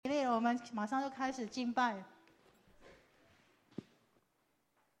们马上就开始敬拜。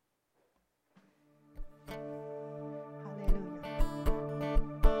哈利路亚。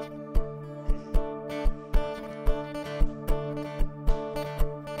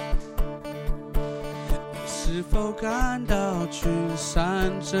是否感到群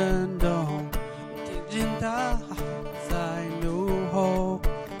山震动，听见大海在怒吼，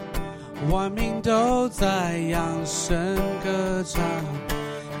万民都在扬声歌唱，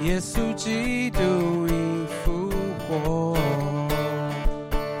耶稣基督已复活。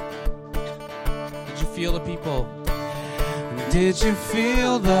Did you feel the people? Did you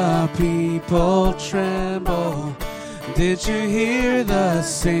feel the people tremble? Did you hear the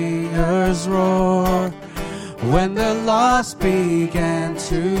singers roar? When the lost began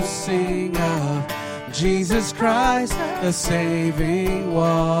to sing of Jesus Christ, the saving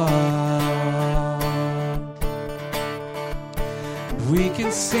one. We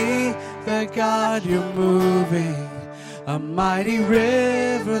can see that God, you're moving, a mighty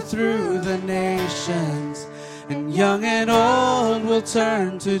river through the nations, and young and old will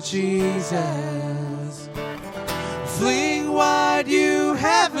turn to Jesus. Fling wide you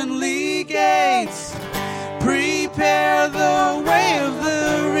heavenly gates, prepare the way of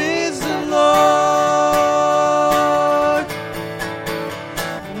the risen Lord.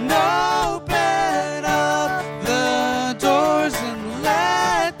 And open up the doors and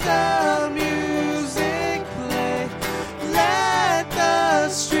let the music play. Let the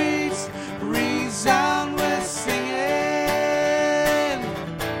streets resound with singing.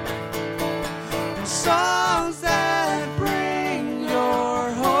 Songs that bring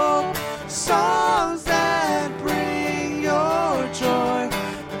your hope, songs that bring your joy,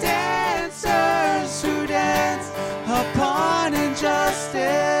 dancers who dance upon injustice.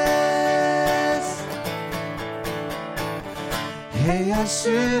 黑暗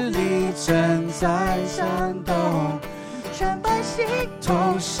势力正在煽动，全百姓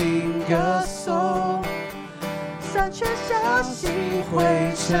同心歌颂，三全消息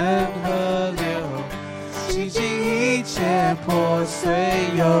汇成河流，洗净一切破碎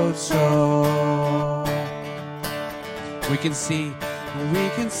忧愁。We can see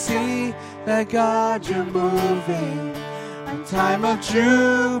that God, you're moving. A time of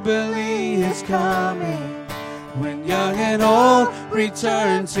jubilee is coming, when young and old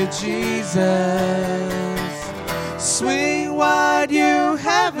return to Jesus. Swing wide you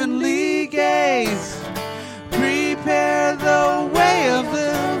heavenly gates, prepare the way of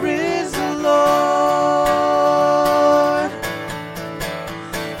the risen Lord.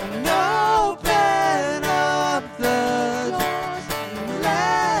 And open up the doors,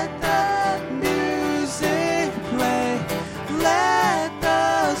 let the music play, let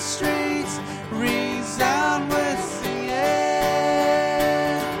the streets resound with singing.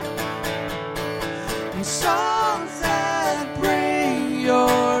 And songs that bring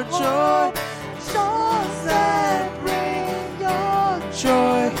your joy, songs that bring your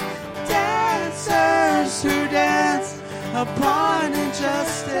joy, dancers who dance upon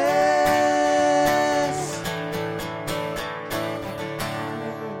injustice.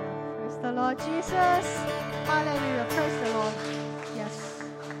 Praise the Lord Jesus. Hallelujah. Praise the Lord. Yes.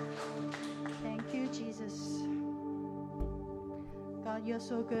 Thank you, Jesus. God, you're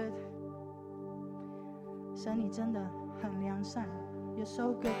so good. 神，你真的很良善。You're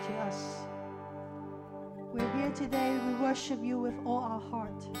so good to us. We're here today. We worship you with all our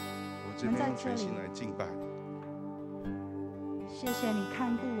heart. 我这边用全心来敬拜。谢谢你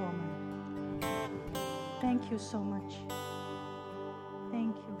看顾我们。Thank you so much.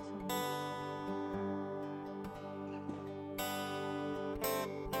 Thank you so much.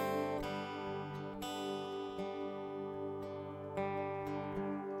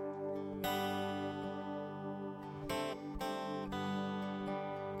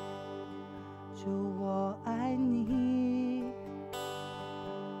 主，我爱你，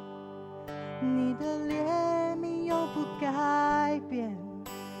你的怜悯永不改变。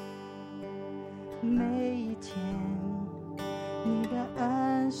每一天，你的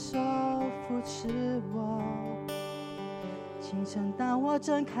恩手扶持我。清晨，当我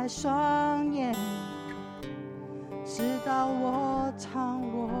睁开双眼，直到我唱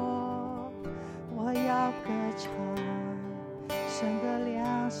我要歌唱，神的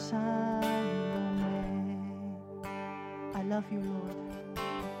良善。I love you, Lord.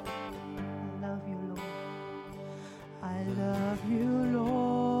 I love you, Lord. I love you,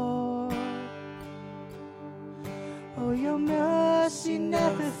 Lord. Oh, your mercy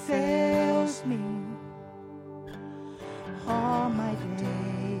never fails me. All my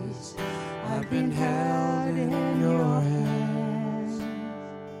days I've been held in your hands.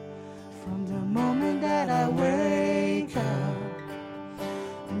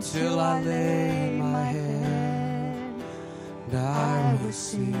 I lay my head, and I will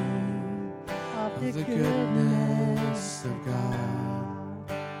sing of the goodness of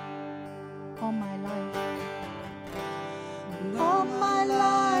God. All my life, All my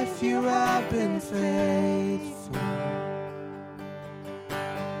life you have been faithful.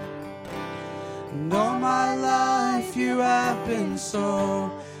 And all my life you have been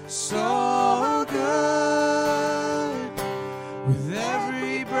so, so good. With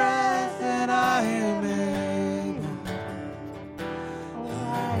every breath that I am able,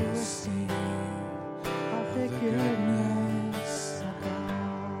 I will sing of the goodness of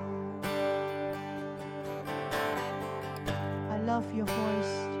God. I love your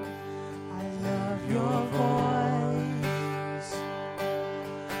voice. I love your voice.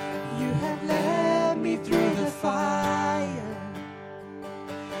 You have led me through the fire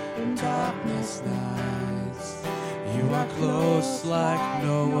in darkness nights. You are close like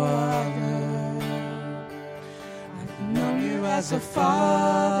no other. I've known you as a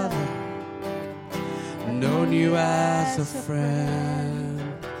father, known you as a friend.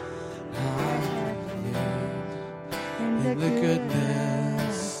 I've lived in the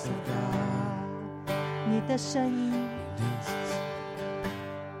goodness of God. 你的声音，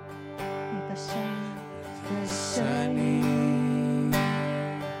你的声音，的声音，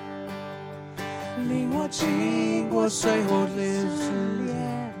令我经过水火炼炼，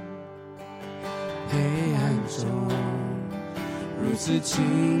黑暗中如此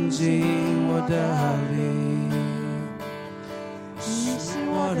亲近我的灵。你是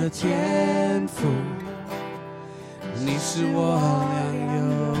我的天父，你是我良友，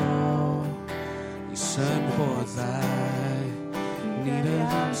你生活在你的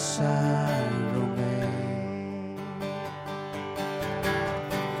良善荣美。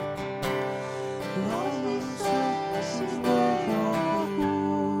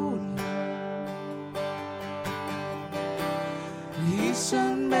一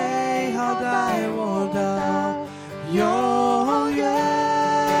生美好带我到永远，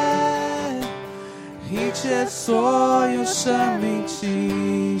一切所有生命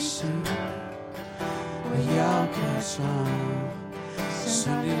气息，我要歌唱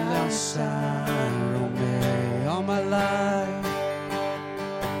神的良善荣美。All my life,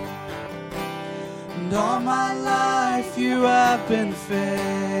 and all my life you have been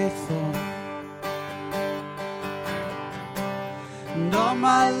faithful. And all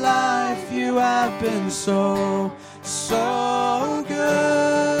my life you have been so, so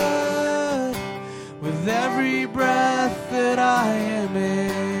good. With every breath that I am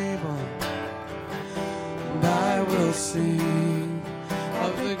able, and I will sing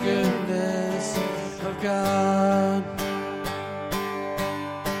of the goodness of God.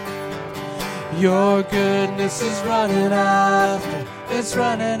 Your goodness is running after, it's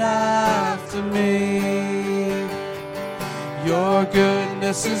running after me. Your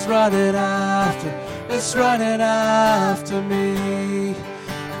goodness is running after, it's running after me.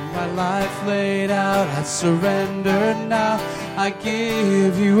 My life laid out, I surrender now. I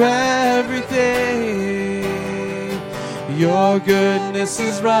give you everything. Your goodness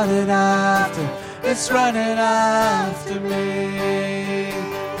is running after, it's running after me.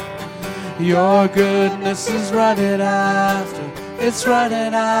 Your goodness is running after, it's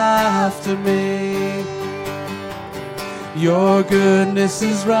running after me. Your goodness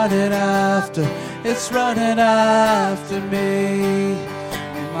is running after, it's running after me.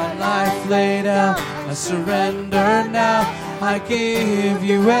 My life laid out, I surrender now. I give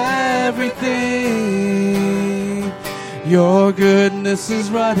you everything. Your goodness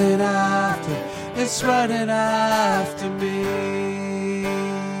is running after, it's running after me.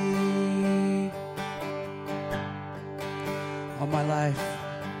 All my life,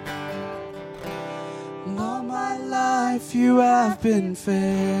 all my life you have been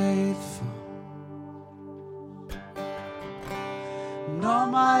faithful. And all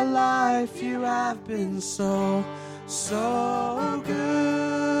my life you have been so, so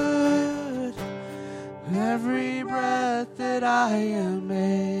good. Every breath that I am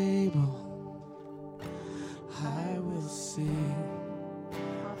able, I will sing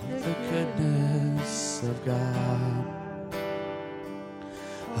of the goodness of God.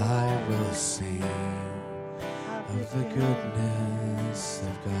 I will sing of the goodness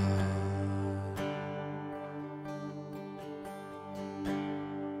of God.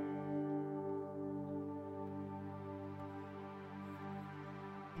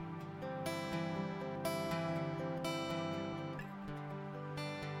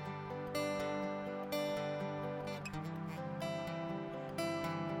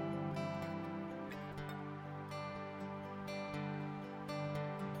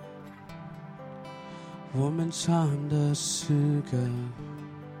 我们唱的诗歌，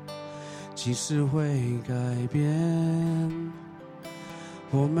即使会改变，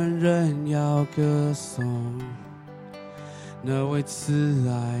我们仍要歌颂那位慈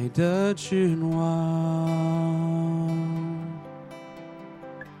爱的君王。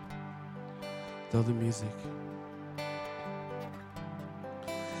Though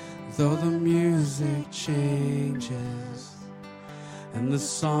the music changes and the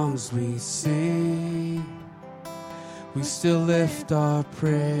songs we sing, we still lift our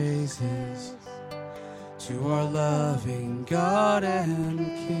praises to our loving God and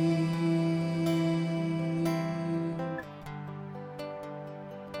King.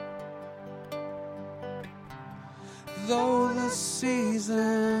 Though the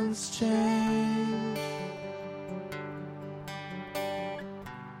seasons change,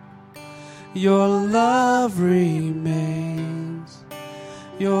 your love remains,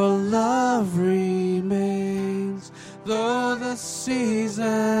 your love remains. Though the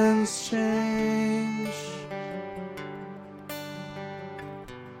seasons change,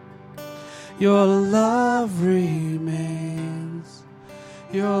 your love remains,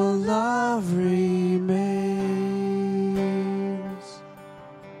 your love remains.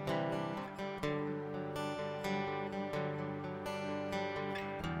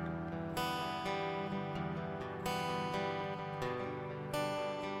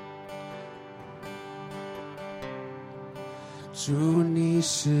 主你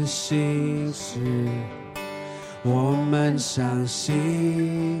是信实，我们相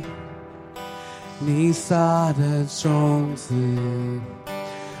信你撒的种子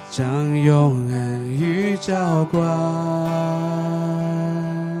将永恩与浇灌。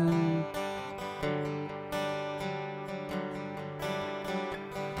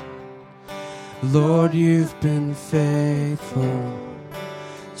Lord, you've been faithful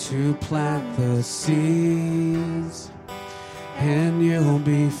to plant the seeds, and you'll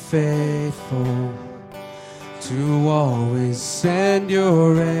be faithful to always send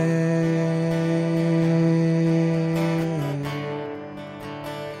your rain.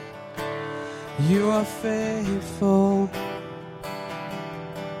 You are faithful.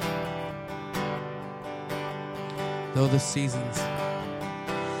 Though the seasons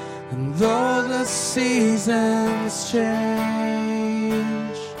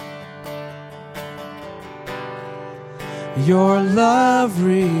change, your love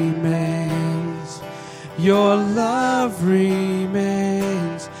remains, your love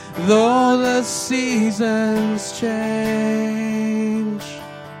remains. Though the seasons change,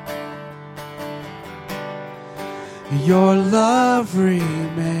 your love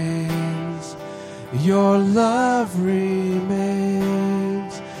remains, your love remains.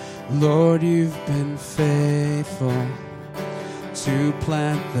 Lord, you've been faithful to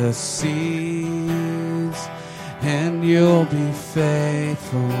plant the seeds, and you'll be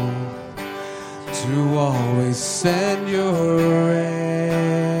faithful to always send your rain.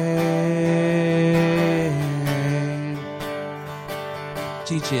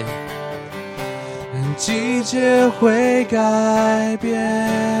 季节会改变，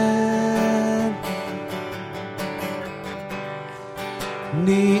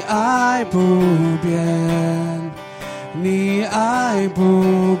你爱不变，你爱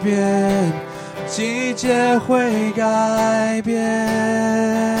不变。季节会改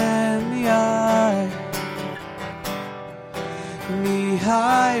变，你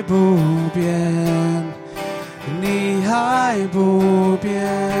爱不变，你爱不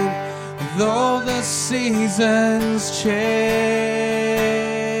变。Though the seasons change,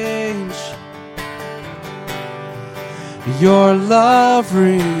 your love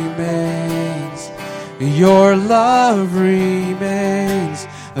remains, your love remains.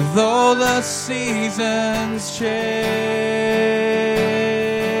 Though the seasons change,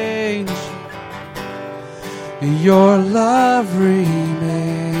 your love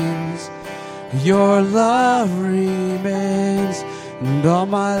remains, your love remains. And all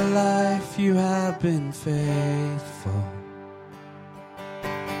my life you have been faithful.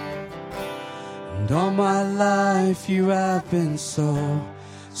 And all my life you have been so,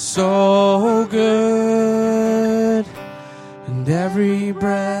 so good. And every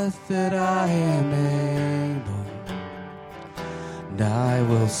breath that I am able, and I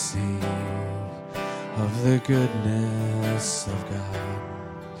will sing of the goodness of God.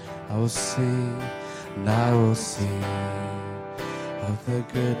 I will sing, and I will sing of the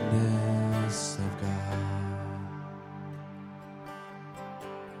goodness of God.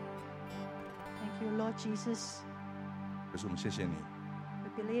 Thank you, Lord Jesus. 可是我们谢谢你， We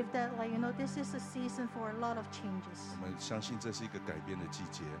believe that, this is a season for a lot of changes. 我们相信这是一个改变的季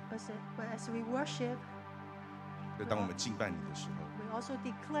节。 But as we worship, 所以当我们敬拜你的时候， We also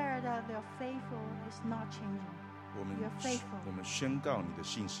declare that your faithful is not changing. 我们 You are faithful. 我们宣告你的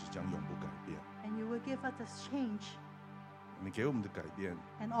信实将永不改变。 And you will give us the change 你给我们的改变，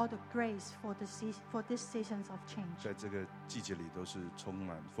 and all the grace for these seasons of change. 在这个季节里都是充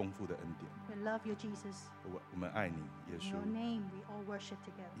满丰富的恩典。 We love you, Jesus. 我们爱你，耶 In 稣 your，name we all worship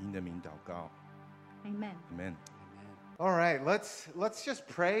together. 以你的名祷告 Amen. ，Amen。 All right, let's just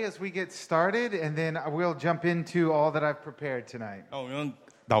pray as we get started, and then we'll jump into all that I've prepared tonight. 那我们用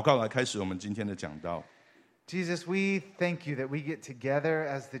祷告来开始我们今天的讲道。 Jesus, we thank you that we get together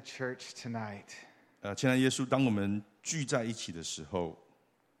as the church tonight. 亲爱的耶稣，当我们聚在一起的时候，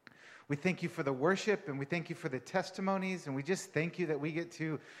 We thank you for the worship, and we thank you for the testimonies, and we just thank you that we get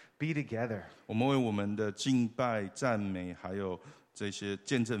to be together. 我们为我们的敬拜、赞美，还有这些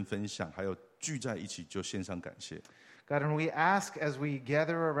见证分享，还有聚在一起，就献上感谢。 God, and we ask as we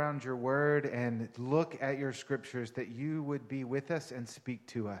gather around your word and look at your scriptures that you would be with us and speak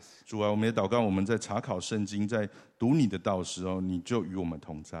to us. 主啊，我们也祷告，我们在查考圣经，在读你的道的时候，你就与我们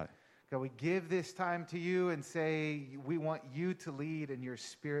同在。 God, we give this time to you and say we want you to lead and your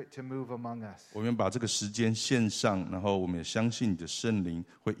spirit to move among us. 我们把这个时间献上，然后我们也相信你的圣灵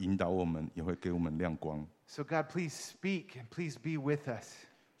会引导我们，也会给我们亮光。 So God, please speak and please be with us.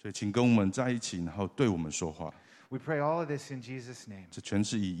 所以，请跟我们在一起，然后对我们说话。 We pray all of this in Jesus' name. 这全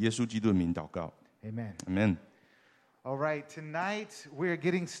是以耶稣基督的名祷告。 Amen. Amen。 All right, tonight we're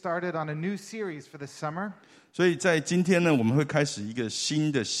getting started on a new series for the summer. 所以在今天呢，我们会开始一个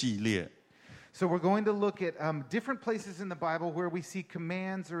新的系列。 So we're going to look at different places in the Bible where we see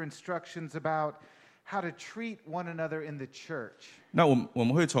commands or instructions about how to treat one another in the church. 那我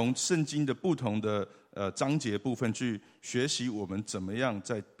们会从圣经的不同的章节部分去学习我们怎么样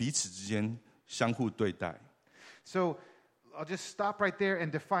在彼此之间相互对待。 So I'll just stop right there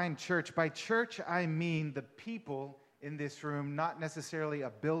and define church. By church, I mean the people in this room, not necessarily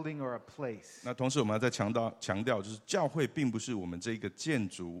a building or a place. 那同时我们要再强调，就是教会并不是我们这个建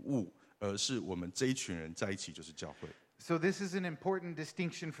筑物，而是我们这一群人在一起就是教会。 So this is an important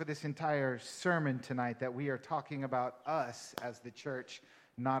distinction for this entire sermon tonight, that we are talking about us as the church,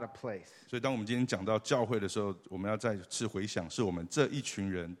 not a place. 所以当我们今天讲到教会的时候，我们要再次回想，是我们这一群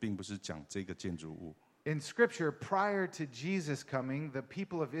人，并不是讲这个建筑物。 In Scripture, prior to Jesus coming, the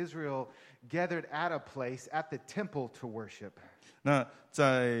people of Israel gathered at a place, at the temple, to worship. 那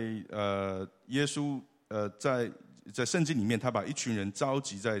在耶稣在圣经里面，他把一群人召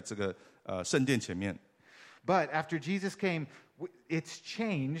集在这个圣殿前面。 But after Jesus came, it's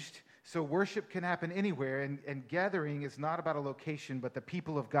changed. So worship can happen anywhere, and gathering is not about a location, but the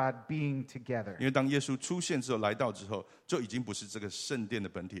people of God being together. 因为当耶稣出现之后，来到之后，就已经不是这个圣殿的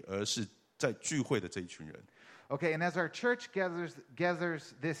本体，而是在聚会的这一群人。 Okay, and as our church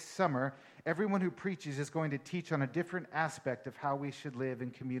gathers this summer, everyone who preaches is going to teach on a different aspect of how we should live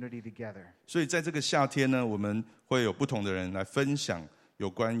in community together. 所以在这个夏天呢，我们会有不同的人来分享有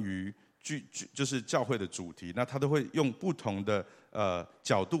关于就是教会的主题。那他都会用不同的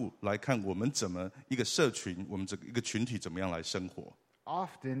角度来看我们怎么一个社群，我们这个一个群体怎么样来生活。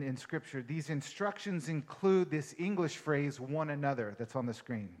 Often in Scripture, these instructions include this English phrase, one another, that's on the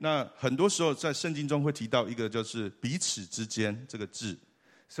screen. 那很多时候在圣经中会提到一个就是彼此之间这个字。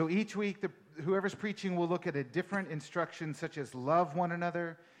 So each week, whoever's preaching will look at a different instruction, such as love one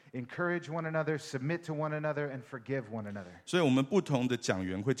another, encourage one another, submit to one another, and forgive one another. 所以我们不同的讲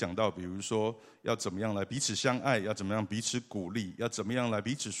员会讲到，比如说要怎么样来彼此相爱，要怎么样彼此鼓励，要怎么样来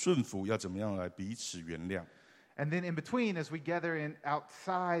彼此顺服，要怎么样来彼此原谅。 And then in between, as we gather in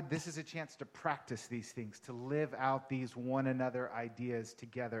outside, this is a chance to practice these things, to live out these one another ideas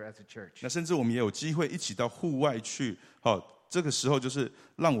together as a church. 那甚至我们也有机会一起到户外去，这个时候就是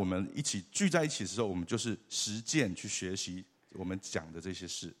让我们一起聚在一起的时候，我们就是实践去学习我们讲的这些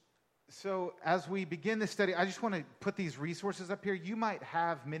事。 So as we begin this study, I just want to put these resources up here. You might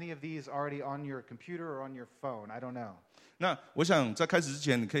have many of these already on your computer or on your phone. I don't know. 那我想在开始之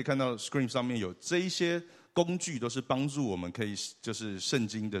前，你可以看到 screen 上面有这一些工具，都是帮助我们可以就是圣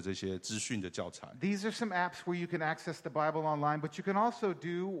经的这些资讯的教材。 These are some apps where you can access the Bible online, but you can also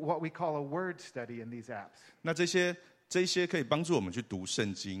do what we call a word study in these apps. 那这些可以帮助我们去读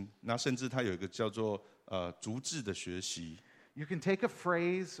圣经，那甚至它有一个叫做逐字的学习。 You can take a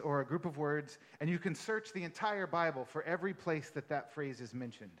phrase or a group of words, and you can search the entire Bible for every place that phrase is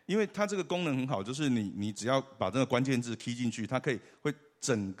mentioned. 因为它这个功能很好，就是你只要把这个关键字 key 进去，它会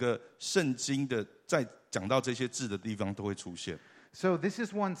整个圣经的在讲到这些字的地方都会出现。 So this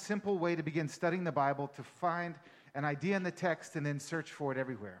is one simple way to begin studying the Bible, to find an idea in the text and then search for it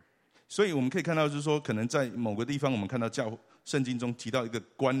everywhere. 所以我们可以看到，就是说，可能在某个地方我们看到圣经中提到一个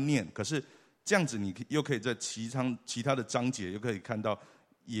观念，可是这样子你又可以在其他的章节又可以看到，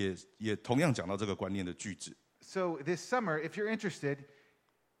也同样讲到这个观念的句子。So this summer, if you're interested,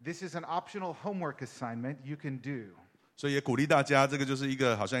 this is an optional homework assignment you can do. 所以也鼓励大家，这个就是一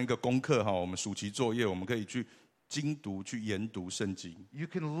个好像一个功课哈，我们暑期作业，我们可以去精读、去研读圣经。You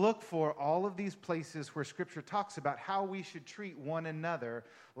can look for all of these places where Scripture talks about how we should treat one another,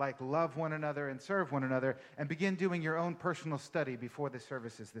 like love one another and serve one another, and begin doing your own personal study before the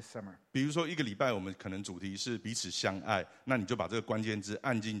services this summer. 比如说一个礼拜我们可能主题是彼此相爱，那你就把这个关键字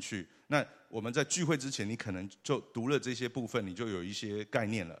按进去。那我们在聚会之前，你可能就读了这些部分，你就有一些概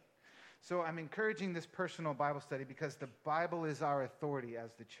念了。So I'm encouraging this personal Bible study because the Bible is our authority as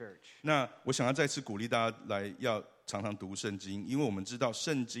the church. 那我想要再次鼓励大家来要常常读圣经，因为我们知道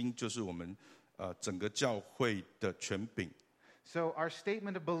圣经就是我们整个教会的权柄。So our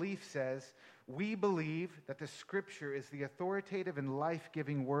statement of belief says, we believe that the Scripture is the authoritative and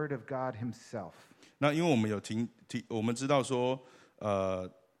life-giving Word of God Himself. 那因为我们有我们知道说，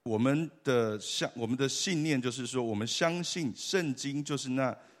我们的信念就是说，我们相信圣经就是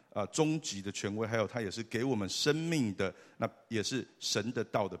那终极的权威，还有它也是给我们生命的，那也是神的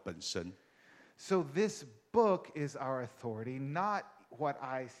道的本身。So this book is our authority, not what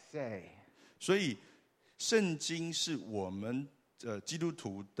I say. 所以圣经是我们基督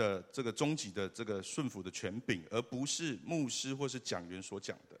徒的这个终极的这个顺服的权柄，而不是牧师或是讲员所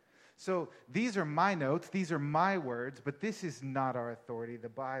讲的。So these are my notes, these are my words, but this is not our authority, the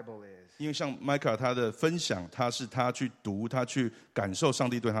Bible is. 因为像麦卡他的分享，他去读，他去感受上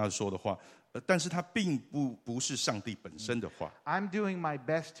帝对他说的话，但是他并不是上帝本身的话。I'm doing my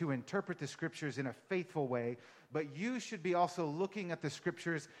best to interpret the Scriptures in a faithful way, but you should be also looking at the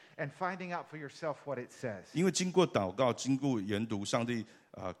Scriptures and finding out for yourself what it says. 因为经过祷告，经过研读，上帝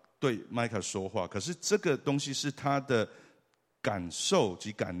对麦卡说话，可是这个东西是他的感受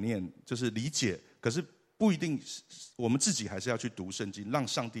及感念，就是理解，可是不一定，我们自己还是要去读圣经，让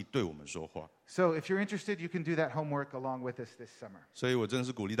上帝对我们说话。So if you're interested, you can do that homework along with us this summer. 所以我真的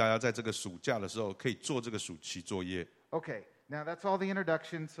是鼓励大家，在这个暑假的时候，可以做这个暑期作业。Okay, now that's all the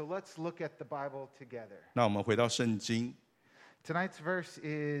introduction, so let's look at the Bible together. 那我们回到圣经， Tonight's verse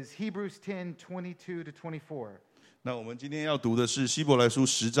is Hebrews 10:22 to 24. 那我们今天要读的是希伯来书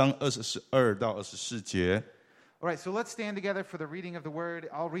10章22到24节。All right, so let's stand together for the reading of the word.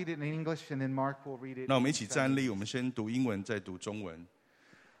 I'll read it in English, and then Mark will read it. 那我们一起站立，我们先读英文，再读中文。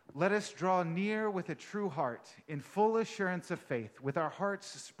Let us draw near with a true heart, in full assurance of faith, with our hearts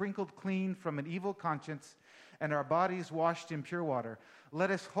sprinkled clean from an evil conscience, and our bodies washed in pure water.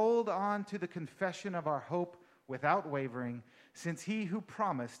 Let us hold on to the confession of our hope without wavering, since he who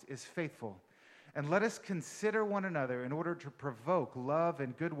promised is faithful. And let us consider one another in order to provoke love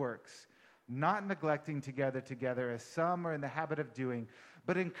and good works, not neglecting together as some are in the habit of doing,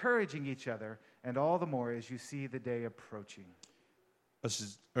 but encouraging each other, and all the more as you see the day approaching.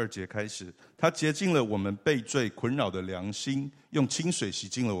 22节开始，他洁净了我们被罪困扰的良心，用清水洗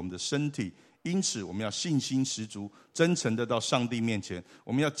净了我们的身体。因此，我们要信心十足，真诚的到上帝面前。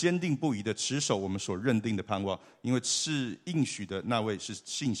我们要坚定不移的持守我们所认定的盼望，因为是应许的那位是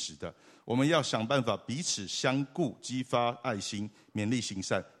信实的。我们要想办法彼此相顾，激发爱心，勉励行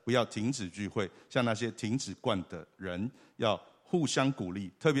善，不要停止聚会，像那些停止惯的人，要互相鼓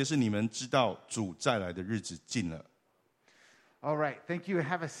励。特别是你们知道主再来的日子近了。All right, thank you.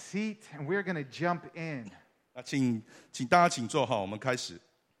 Have a seat, and we're going to jump in. 那请大家请坐好，我们开始。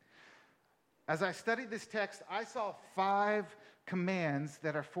As I studied this text, I saw 5 commands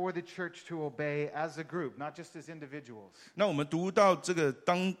that are for the church to obey as a group, not just as individuals. 那我们读到这个，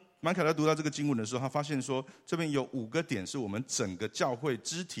当马凯他读到这个经文的时候，他发现说，这边有5个点是我们整个教会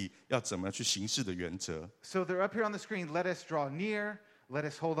肢体要怎么去行事的原则。So they're up here on the screen. Let us draw near. Let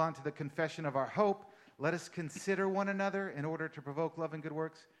us hold on to the confession of our hope. Let us consider one another in order to provoke love and good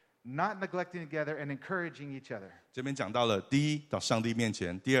works, not neglecting together and encouraging each other. 这边讲到了，第一，到上帝面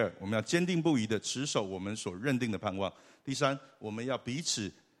前；第二，我们要坚定不移的持守我们所认定的盼望；第三，我们要彼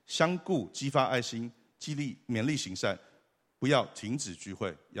此相顾，激发爱心，激励勉励行善，不要停止聚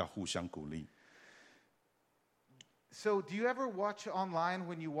会，要互相鼓励。So do you ever watch online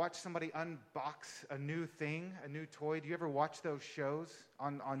when you watch somebody unbox a new thing, a new toy? Do you ever watch those shows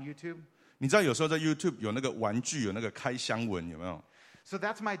on YouTube? 你知道有时候在 YouTube 有那个玩具，有那个开箱文，有没有？ So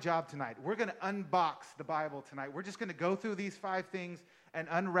that's my job tonight. We're going to unbox the Bible tonight. We're just going to go through these 5 things and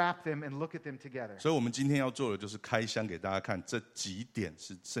unwrap them and look at them together. 所以我们今天要做的就是开箱给大家看这几点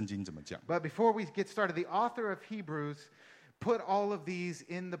是圣经怎么讲。 But before we get started, the author of Hebrews put all of these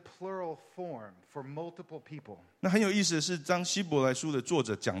in the plural form for multiple people. 那很有意思的是，当希伯来书的作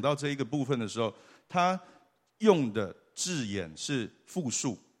者讲到这一个部分的时候，他用的字眼是复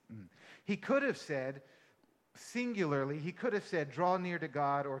数。He could have said, singularly, he could have said, draw near to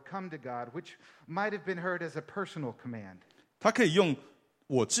God or come to God, which might have been heard as a personal command. 他可以用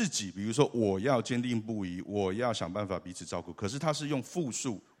我自己，比如说我要坚定不移，我要想办法彼此照顾。可是他是用复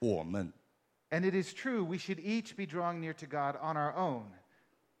数我们， And it is true, we should each be drawing near to God on our own.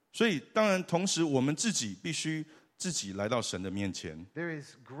 所以当然同时我们自己必须自己来到神的面前， There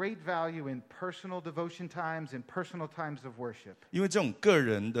is great value in personal devotion times and personal times of worship. 因为这种个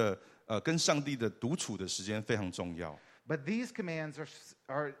人的跟上帝的独处的时间非常重要。 But these commands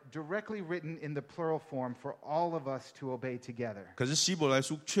are directly written in the plural form for all of us to obey together. 可是希伯来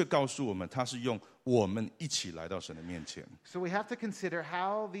书却告诉我们，他是用我们一起来到神的面前。 So we have to consider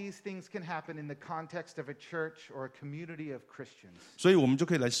how these things can happen in the context of a church or a community of Christians. 所以我们就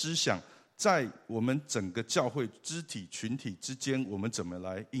可以来思想，在我们整个教会肢体群体之间，我们怎么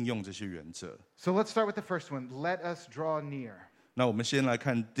来应用这些原则。 So let's start with the first one. Let us draw near. 那我们先来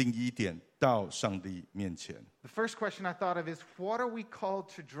看第一点，到上帝面前。 The first question I thought of is, what are we called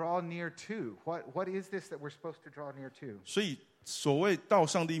to draw near to? What is this that we're supposed to draw near to? 所以所谓到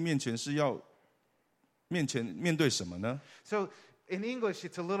上帝面前是要面对什么呢？ So in English,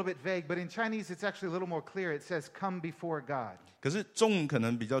 it's a little bit vague, but in Chinese, it's actually a little more clear. It says, come before God. 可是中文可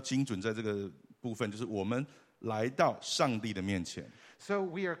能比较精准，在这个部分就是我们来到上帝的面前。 So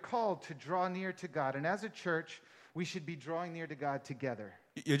we are called to draw near to God. And as a church, we should be drawing near to God together.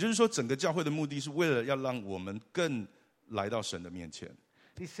 也就是说，整个教会的目的是为了要让我们更来到神的面前。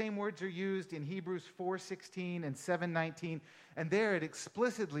 These same words are used in Hebrews 4:16 and 7:19, and there it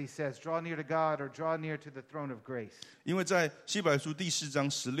explicitly says, draw near to God or draw near to the throne of grace. 因为在希伯来书第4章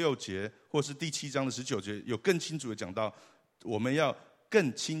16节，或是第7章的19节，有更清楚的讲到，我们要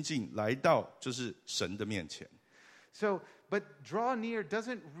更亲近，来到就是神的面前。 But draw near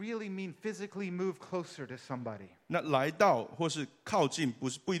doesn't really mean physically move closer to somebody. 那来到或是靠近，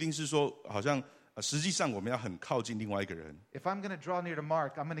不一定是说好像实际上我们要很靠近另外一个人， If I'm going to draw near to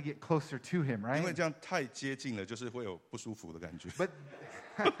Mark, I'm going to get closer to him, 因为 right? 这样太接近了，就是会有不舒服的感觉。 But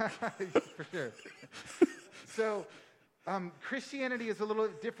for sure. So Christianity is a little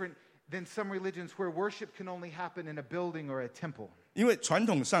different than some religions where worship can only happen in a building or a temple. 因为传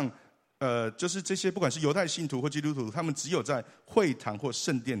统上，就是这些不管是犹太信徒或基督徒，他们只有在会堂或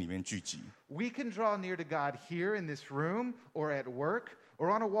圣殿里面聚集。 We can draw near to God here in this room or at work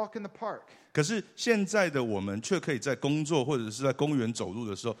or on a walk in the park. 可是现在的我们却可以在工作或者是在公园走路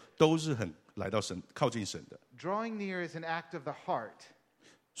的时候，都是很来到神、靠近神的。 Drawing near is an act of the heart.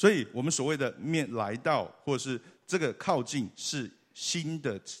 所以，我们所谓的来到，或是这个靠近，是新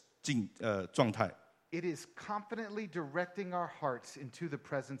的状态。 It is confidently directing our hearts into the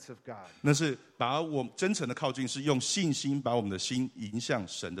presence of God. 那是把我真诚的靠近，是用信心把我们的心迎向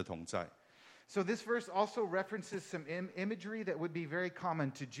神的同在。 So this verse also references some imagery that would be very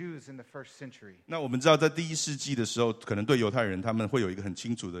common to Jews in the first century. 那我们知道，在第1世纪的时候，可能对犹太人他们会有一个很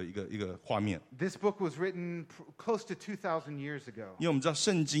清楚的一个画面， This book was written close to 2,000 years ago. 因为我们知道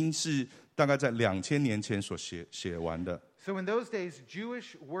圣经是大概在2000年前所写完的。 So in those days,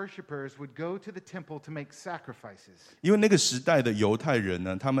 Jewish worshipers would go to the temple to make sacrifices. 因为那个时代的犹太人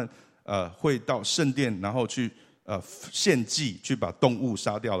呢，他们会到圣殿，然后去献祭，去把动物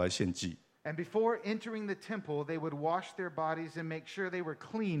杀掉来献祭。 And before entering the temple, they would wash their bodies and make sure they were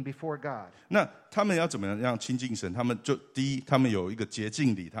clean before God. 那他们要怎么样亲近神？他们就第一，他们有一个洁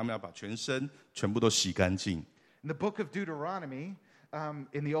净礼，他们要把全身全部都洗干净。 In the book of Deuteronomy,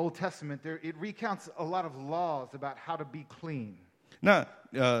 in the Old Testament, it recounts a lot of laws about how to be clean. 那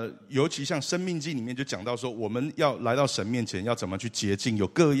尤其像《生命记》里面就讲到说，我们要来到神面前，要怎么去洁净，有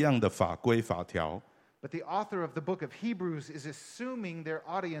各样的法规法条。 But the author of the book of Hebrews is assuming their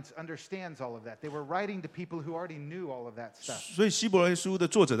audience understands all of that. They were writing to people who already knew all of that stuff. 所以希伯来书的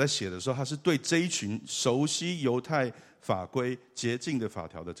作者在写的时候，他是对这一群熟悉犹太法规、洁净的法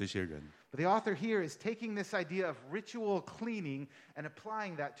条的这些人。 But the author here is taking this idea of ritual cleaning and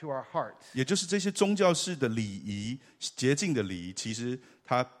applying that to our hearts. 也就是这些宗教式的礼仪、洁净的礼仪，其实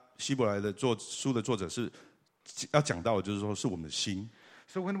他希伯来的书的作者是要讲到的，就是说是我们的心。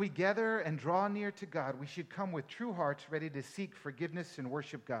 So when we gather and draw near to God, we should come with true hearts ready to seek forgiveness and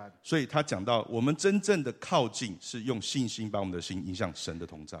worship God. 所以他讲到，我们真正的靠近是用信心把我们的心迎向神的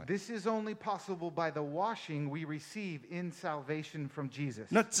同在。 This is only possible by the washing we receive in salvation from Jesus.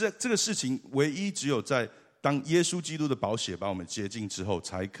 那这个事情，唯一只有在当耶稣基督的宝血把我们洁净之后，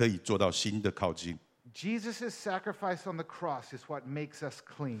才可以做到新的靠近。Jesus' sacrifice on the cross is what makes us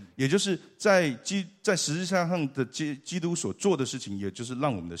clean. 也就是在十字架上的基督所做的事情，也就是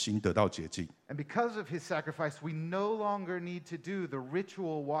让我们的心得到洁净。 And because of his sacrifice, we no longer need to do the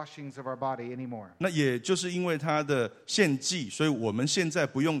ritual washings of our body anymore. 那也就是因为他的献祭，所以我们现在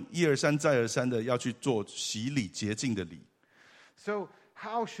不用一而三再而三的要去做洗礼洁净的礼。 So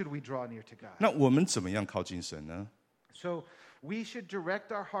how should we draw near to God? 那我们怎么样靠近神呢？ So we should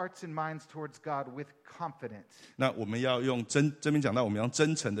direct our hearts and minds towards God with confidence. 那我们要用这边讲到，我们要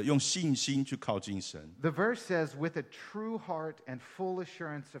真诚的用信心去靠近神。 The verse says, with a true heart and full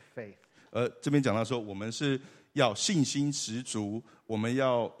assurance of faith. 这边讲到说，我们是要信心十足，我们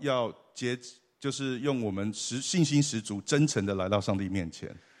要就是用我们信心十足、真诚的来到上帝面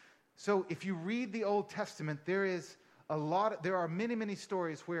前。 So if you read the Old Testament, there are many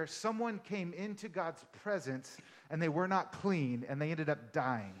stories where someone came into God's presence and they were not clean and they ended up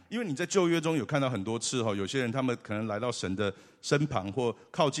dying. 因为你在旧约中有看到很多次有些人他们可能来到神的身旁或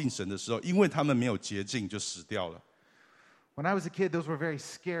靠近神的时候，因为他们没有洁净就死掉了。 When I was a kid, those were very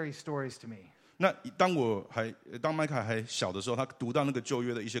scary stories to me. 那当麦卡还小的时候，他读到那个旧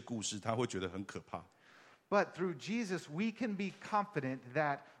约的一些故事，他会觉得很可怕。 But through Jesus, we can be confident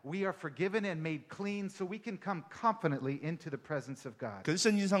that we are forgiven and made clean, so we can come confidently into the presence of God. 可是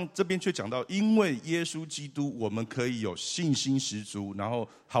圣经上这边却讲到，因为耶稣基督，我们可以有信心十足，然后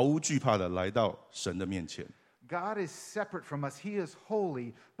毫无惧怕的来到神的面前。 God is separate from us. He is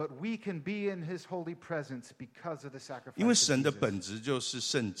holy, but we can be in his holy presence because of the sacrifice 因为 of 神的 Jesus. 本质就是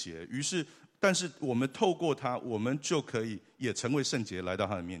圣洁，但是我们透过他，我们就可以也成为圣洁，来到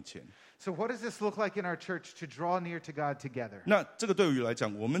他的面前。 So what does this look like in our church to draw near to God together? 那这个对于来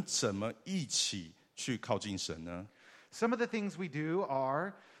讲，我们怎么一起去靠近神呢？ Some of the things we do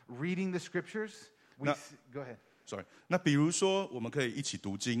are reading the scriptures. No. Go ahead. Sorry， 那比如说，我们可以一起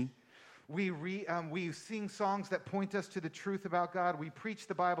读经， We sing songs that point us to the truth about God. We preach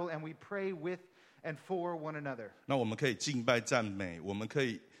the Bible and we pray with and for one another. 那我们可以敬拜赞美，我们可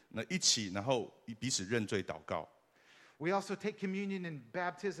以一起，然后彼此认罪祷告。 We also take communion and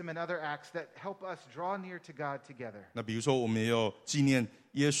baptism and other acts that help us draw near to God together. 那比如说，我们也有纪念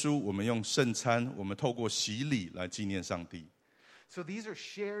耶稣，我们用圣餐，我们透过洗礼来纪念上帝。 So these are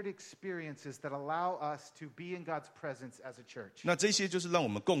shared experiences that allow us to be in God's presence as a church. 那这些就是让我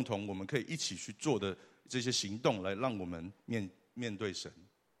们共同，我们可以一起去做的这些行动，来让我们面对神。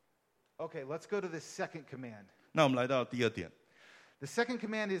 Okay, let's go to the second command. 那我们来到第二点， The second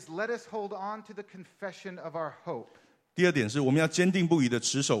command is let us hold on to the confession of our hope. 第二点是我们要坚定不移的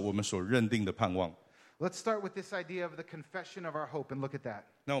持守我们所认定的盼望。 Let's start with this idea of the confession of our hope and look at that.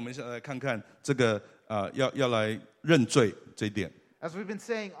 那我们先来看看这个要来认罪这一点。 As we've been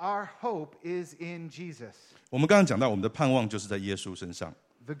saying, our hope is in Jesus. 我们刚刚讲到，我们的盼望就是在耶稣身上。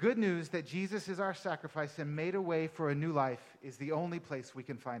 The good news that Jesus is our sacrifice and made a way for a new life is the only place we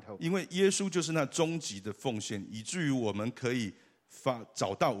can find hope. 因为耶稣就是那终极的奉献，以至于我们可以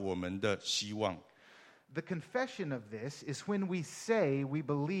找到我们的希望。 The confession of this is when we say we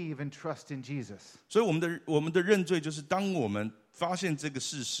believe and trust in Jesus. 所以我们的认罪，就是当我们发现这个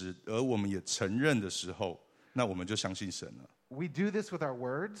事实，而我们也承认的时候，那我们就相信神了。 We do this with our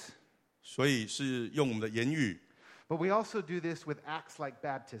words, 所以是用我们的言语， but we also do this with acts like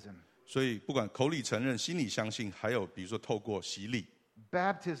baptism. 所以不管口里承认、心里相信，还有比如说透过洗礼。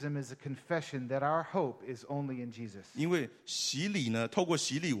 Baptism is a confession that our hope is only in Jesus. 因为洗礼呢，透过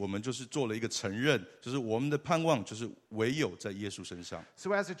洗礼，我们就是做了一个承认，就是我们的盼望就是唯有在耶稣身上。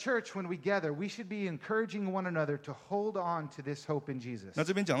 So as a church, when we gather, we should be encouraging one another to hold on to this hope in Jesus. 那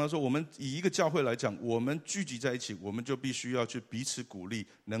这边讲到说，我们以一个教会来讲，我们聚集在一起，我们就必须要去彼此鼓励，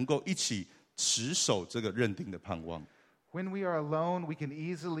能够一起持守这个认定的盼望。 When we are alone, we can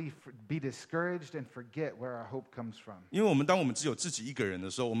easily be discouraged and forget where our hope comes from. 因为当我们只有自己一个人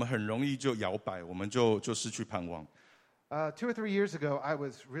的时候，我们很容易就摇摆，我们就失去盼望。 2 or 3 years ago, I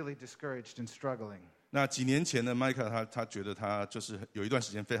was really discouraged and struggling. 那几年前呢，麦克他觉得他就是有一段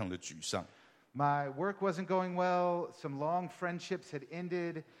时间非常的沮丧。 My work wasn't going well. Some long friendships had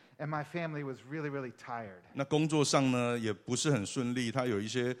ended, and my family was really, really tired. 那工作上呢也不是很顺利，他有一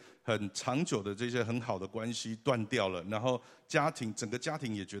些很长久的这些很好的关系断掉了，然后整个家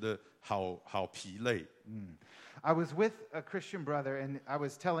庭也觉得好疲累。 I was with a Christian brother, and I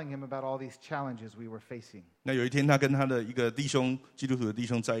was telling him about all these challenges we were facing. 那有一天，他跟他的一个基督徒的弟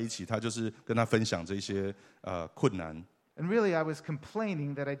兄在一起，他就是跟他分享这些困难。 And really, I was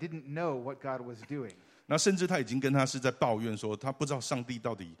complaining that I didn't know what God was doing. 那甚至他已经跟他是在抱怨说，他不知道上帝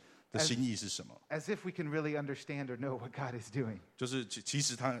到底的心意是什么。 As if we can really understand or know what God is doing. 就是其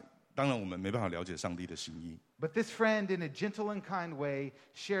实当然我们没办法了解上帝的心意。 But this friend, in a gentle and kind way,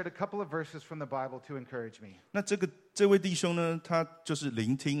 shared a couple of verses from the Bible to encourage me. 那这位弟兄呢，他就是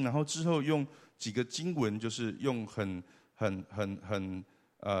聆听，然后之后用几个经文，就是用很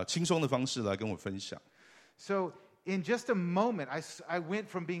轻松的方式来跟我分享。 So in just a moment, I went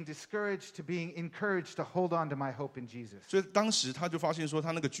from being discouraged to being encouraged to hold on to my hope in Jesus. 所以当时他就发现说，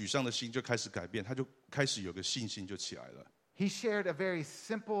他那个沮丧的心就开始改变，他就开始有个信心就起来了。 He shared a very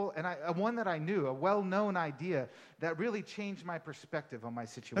simple and one that I knew, a well-known idea that really changed my perspective on my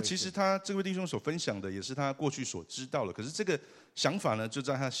那其实 situation. 他这位弟兄所分享的，也是他过去所知道的。可是这个想法呢，就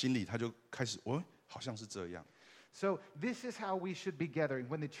在他心里，他就开始，好像是这样。 So this is how we should be gathering.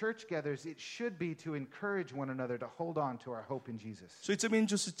 When the church gathers, it should be to encourage one another to hold on to our hope in Jesus. 所以这边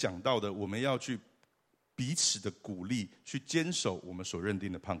就是讲到的，我们要去彼此的鼓励，去坚守我们所认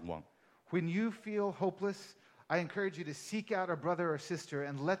定的盼望。 When you feel hopeless, I encourage you to seek out a brother or sister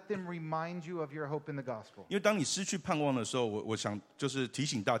and let them remind you of your hope in the gospel. 因为当你失去盼望的时候，我想就是提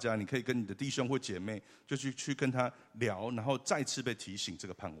醒大家，你可以跟你的弟兄或姐妹，就去跟他聊，然后再次被提醒这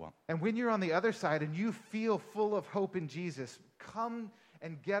个盼望。 And when you're on the other side and you feel full of hope in Jesus, come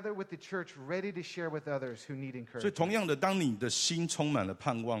and gather with the church ready to share with others who need 所以 encouragement. 同样的，当你的心充满了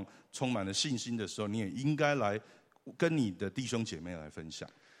盼望、充满了信心的时候，你也应该来跟你的弟兄姐妹来分享。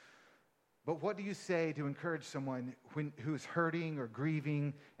 But what do you say to encourage someone who's hurting or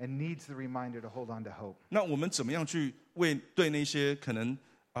grieving and needs the reminder to hold on to hope? 那我们怎么样去对那些可能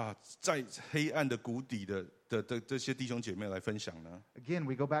在黑暗的谷底的这些弟兄姐妹来分享呢？ Again,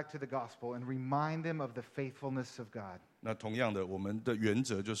 we go back to the gospel and remind them of the faithfulness of God. 那同样的，我们的原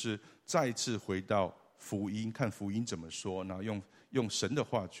则就是再次回到福音，看福音怎么说，然后用神的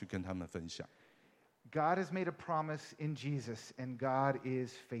话去跟他们分享。 God has made a promise in Jesus, and God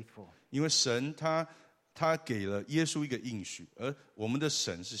is faithful. 因为神他给了耶稣一个应许，而我们的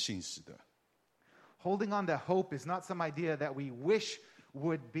神是信实的。 Holding on to hope is not some idea that we wish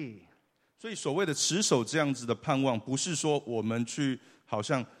would be. 所以所谓的持守这样子的盼望，不是说我们去好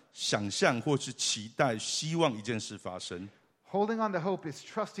像想象或是期待、希望一件事发生， Holding on to hope is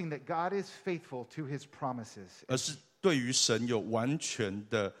trusting that God is faithful to his promises. 而是对于神有完全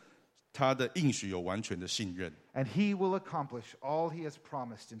的他的应许有完全的信任， And he will accomplish all he has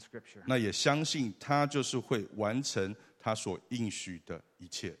promised in Scripture. 那也相信他就是会完成他所应许的一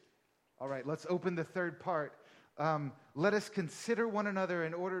切。 All right, let's open the third part. Let us consider one another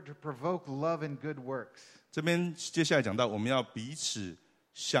in order to provoke love and good works. 这边接下来讲到，我们要彼此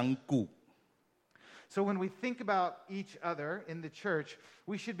相顾。 So when we think about each other in the church,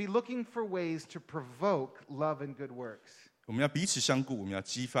 we should be looking for ways to provoke love and good works. 我们要彼此相顾，我们要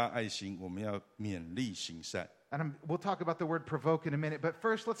激发爱心，我们要勉励行善。 And we'll talk about the word provoke in a minute, but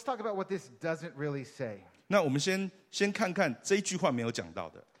first let's talk about what this doesn't really say. 那我们先看看这一句话没有讲到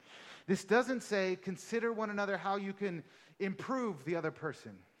的。 This doesn't say consider one another how you can improve the other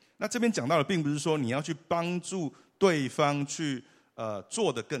person. 那这边讲到的，并不是说你要去帮助对方去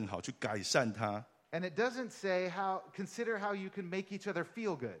做得更好，去改善他， And it doesn't say consider how you can make each other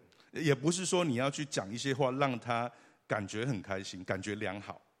feel good. 也不是说你要去讲一些话让他感觉很开心，感觉良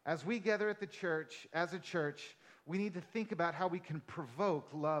好。 As we gather at the church, as a church, we need to think about how we can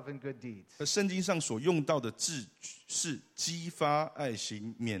provoke love and good deeds. 而圣经上所用到的字是激发爱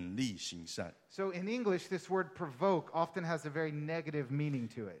心、勉励行善。 So in English, this word provoke often has a very negative meaning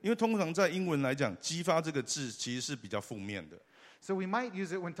to it. 因为通常在英文来讲，激发这个字其实是比较负面的。 So we might use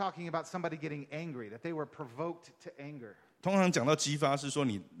it when talking about somebody getting angry, that they were provoked to anger. 通常讲到激发，是说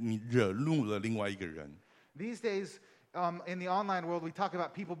你惹怒了另外一个人。 These days, in the online world, we talk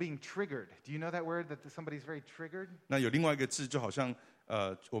about people being triggered. Do you know that word, that somebody's very triggered? 那有另外一个字，就好像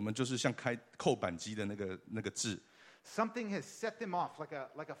我们就是像开扣板机的那个字， Something has set them off like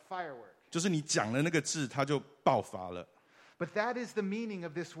a firework. 就是你讲了那个字，它就爆发了。 But that is the meaning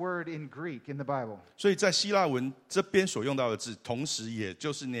of this word in Greek in the Bible. 所以在希腊文这边所用到的字，同时也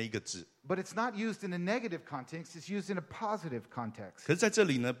就是那一个字。 But it's not used in a negative context, it's used in a positive context. 可是在这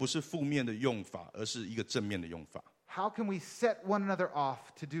里呢，不是负面的用法，而是一个正面的用法。 How can we set one another off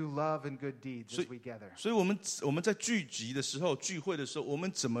to do love and good deeds as we gather? 所以我们在聚集的时候、聚会的时候，我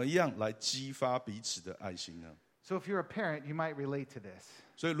们怎么样来激发彼此的爱心呢？ So if you're a parent, you might relate to this.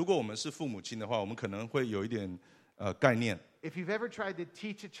 所以如果我们是父母亲的话，我们可能会有一点概念。 If you've ever tried to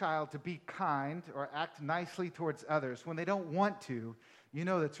teach a child to be kind or act nicely towards others when they don't want to, you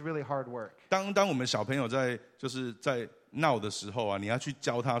know that's really hard work. 当我们小朋友在闹的时候啊，你要去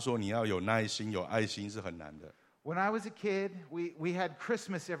教他说你要有耐心、有爱心是很难的。 When I was a kid, we had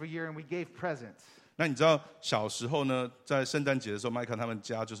Christmas every year and we gave presents. 那你知道小时候呢，在圣诞节的时候，麦克他们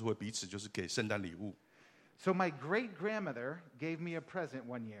家就是会彼此就是给圣诞礼物。 So my great-grandmother gave me a present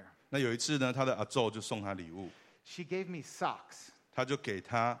one year. 那有一次呢，他的阿祖就送他礼物， She gave me socks, 他就给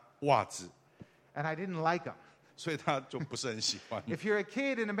他袜子， and I didn't like them. 所以他就不是很喜欢。 If you're a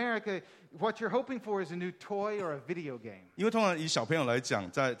kid in America, what you're hoping for is a new toy or a video game. 因为通常以小朋友来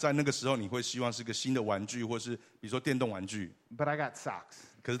讲，在那个时候，你会希望是个新的玩具，或是比如说电动玩具。 But I got socks.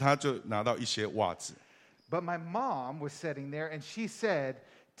 可是他就拿到一些袜子。 But my mom was sitting there, and she said,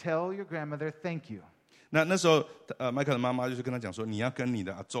 "Tell your grandmother thank you." 那时候，麦克的妈妈就是跟他讲说，你要跟你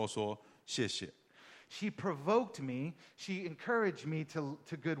的阿祖说谢谢。 She provoked me. She encouraged me to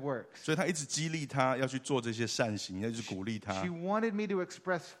good works. 所以他一直激励他要去做这些善行，要去鼓励他 She。wanted me to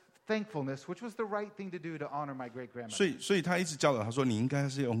express thankfulness, which was the right thing to do to honor my great grandmother. 所以他一直教导他说，你应该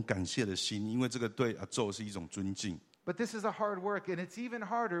是用感谢的心，因为这个对阿祖是一种尊敬。 But this is a hard work, and it's even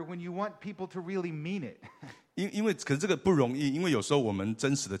harder when you want people to really mean it. 因为可是这个不容易，因为有时候我们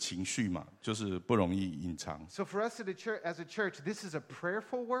真实的情绪嘛，就是不容易隐藏。 So for us as a church, this is a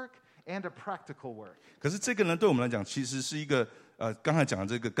prayerful work and a practical work. 可是这个呢，对我们来讲，其实是一个刚才讲的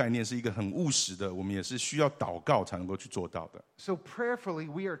这个概念是一个很务实的，我们也是需要祷告才能够去做到的。 So prayerfully,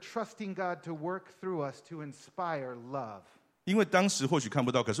 we are trusting God to work through us to inspire love. 因为当时或许看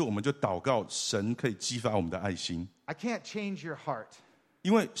不到，可是我们就祷告神可以激发我们的爱心， I can't change your heart,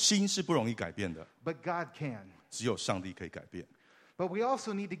 因为心是不容易改变的， but God can. 只有上帝可以改变。 But we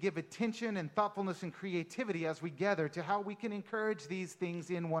also need to give attention and thoughtfulness and creativity as we gather to how we can encourage these things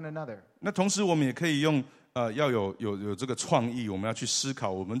in one another. 那同时我们也可以用要有这个创意，我们要去思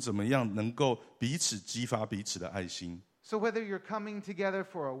考我们怎么样能够彼此激发彼此的爱心。 So whether you're coming together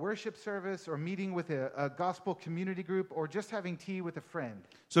for a worship service or meeting with a gospel community group or just having tea with a friend,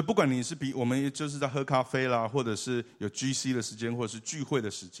 所以不管你是我们就是在喝咖啡啦，或者是有 GC 的时间，或者是聚会的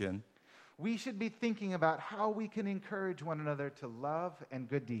时间， we should be thinking about how we can encourage one another to love and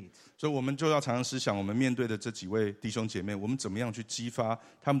good deeds. 所以我们就要常常思想，我们面对的这几位弟兄姐妹，我们怎么样去激发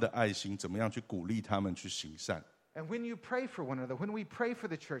他们的爱心，怎么样去鼓励他们去行善。 And when you pray for one another, when we pray for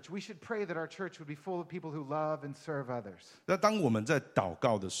the church, we should pray that our church would be full of people who love and serve others. 那当我们在祷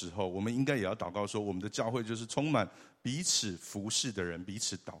告的时候，我们应该也要祷告说，我们的教会就是充满彼此服侍的人，彼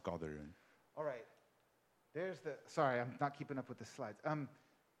此祷告的人。 All right. Sorry, I'm not keeping up with the slides.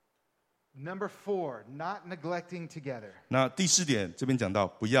 Number 4, not neglecting together. 那第4点，这边讲到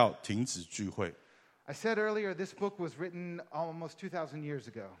不要停止聚会。 I said earlier this book was written almost 2,000 years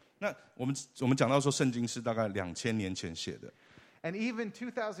ago. 那我们讲到说，圣经是大概2000年前写的。 And even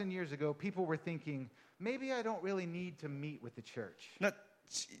 2,000 years ago, people were thinking, maybe I don't really need to meet with the church. 那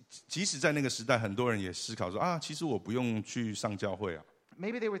即使在那个时代，很多人也思考说啊，其实我不用去上教会啊。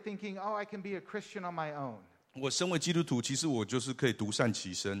 Maybe they were thinking, oh, I can be a Christian on my own. 我身为基督徒，其实我就是可以独善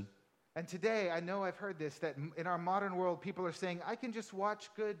其身。 And today, I know I've heard this, that in our modern world, people are saying, I can just watch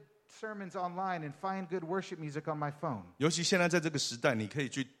good sermons online and find good worship music on my phone. 尤其现在在这个时代，你可以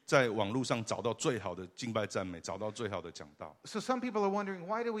去在网络上找到最好的敬拜赞美，找到最好的讲道。 So some people are wondering,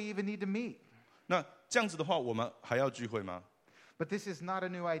 why do we even need to meet? 那这样子的话，我们还要聚会吗？ But this is not a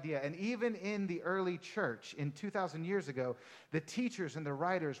new idea. And even in the early church, in 2,000 years ago, the teachers and the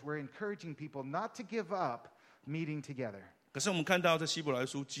writers were encouraging people not to give up meeting together. 可是我们看到在希伯来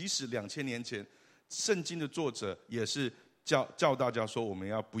书，即使2000年前，圣经的作者也是叫大家说，我们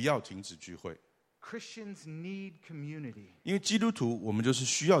不要停止聚会。 Christians need community. 因为基督徒，我们就是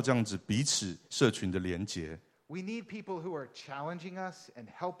需要这样子彼此社群的连结。 We need people who are challenging us and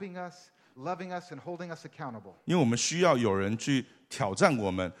helping us, loving us and holding us accountable. 因为我们需要有人去挑战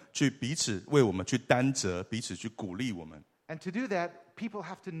我们，去彼此为我们去担责，彼此去鼓励我们。 And to do that, people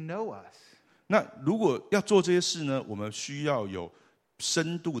have to know us. 那如果要做这些事呢，我们需要有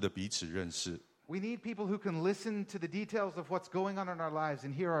深度的彼此认识。 We need people who can listen to the details of what's going on in our lives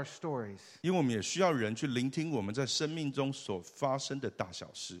and hear our stories. 因为我们也需要人去聆听我们在生命中所发生的大小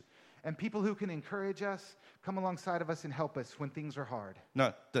事。 And people who can encourage us, come alongside of us and help us when things are hard. 那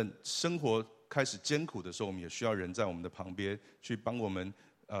等生活开始艰苦的时候，我们也需要人在我们的旁边去帮我们，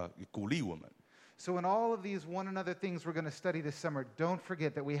鼓励我们。 So in all of these one another things we're going to study this summer, don't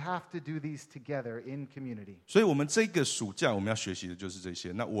forget that we have to do these together in community. 所以，我们这个暑假我们要学习的就是这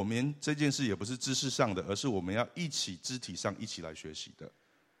些。那我们这件事也不是知识上的，而是我们要一起肢体上一起来学习的。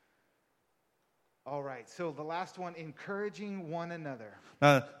 All right, so the last one, encouraging one another.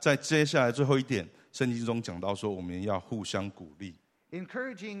 那在接下来最后一点，圣经中讲到说，我们要互相鼓励。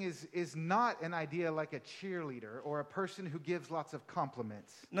 Encouraging is not an idea like a cheerleader or a person who gives lots of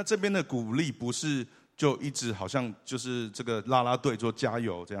compliments. 那这边的鼓励不是就一直好像就是这个啦啦队做加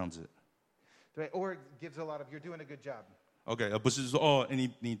油这样子 Right? Or it gives a lot of, you're doing a good job. ，OK， 而不是说哦，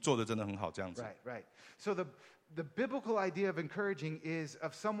你做的真的很好这样子。 Right. So the biblical idea of encouraging is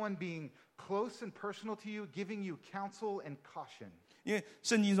of someone being close and personal to you, giving you counsel and caution. 因为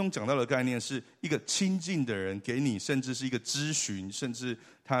圣经中讲到的概念是一个亲近的人给你，甚至是一个咨询，甚至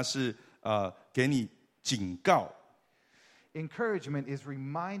他是给你警告。Encouragement is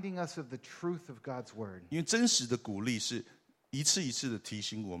reminding us of the truth of God's word. 因为真实的鼓励是一次一次的提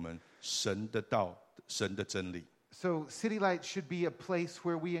醒我们神的道、神的真理。So City Light should be a place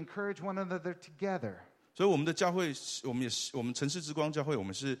where we encourage one another together. 所以我们的教会，我们城市之光教会，我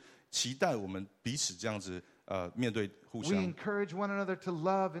们是期待我们彼此这样子面对互 We 相。 encourage one another to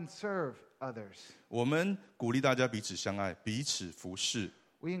love and serve others. 我们鼓励大家彼此相爱，彼此服侍。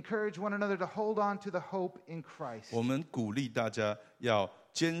 We encourage one another to hold on to the hope in Christ. 我们鼓励大家要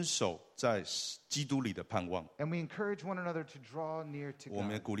坚守在基督里的盼望。 And we encourage one another to draw near to 我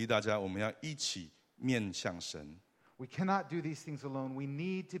们也 God. 鼓励大家，我们要一起面向神。 We cannot do these things alone. We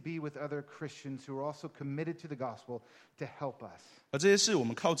need to be with other Christians who are also committed to the gospel to help us. 而这些事我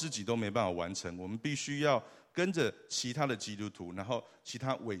们靠自己都没办法完成，我们必须要跟着其他的基督徒，然后其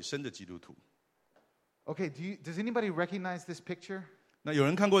他委身的基督徒。 Okay, does anybody recognize this picture? 那有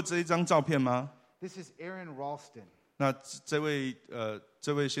人看过这一张照片吗？ This is Aaron Ralston. 那这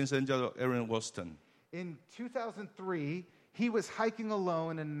位先生叫做 Aaron Worston。 In 2003, he was hiking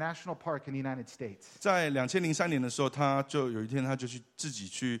alone in a national park in the United States. 在2003年的时候，他就有一天，他就自己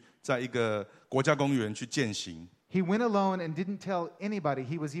去在一个国家公园去践行。 He went alone and didn't tell anybody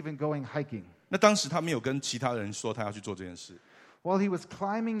he was even going hiking. 那当时他没有跟其他人说他要去做这件事。 While he was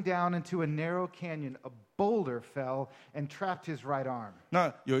climbing down into a narrow canyon, a boulder fell and trapped his right arm.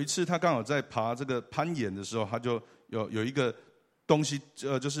 那有一次，他刚好在爬这个攀岩的时候，他就有一个东西，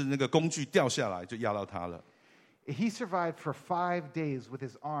就是那个工具掉下来，就压到他了。 He survived for 5 days with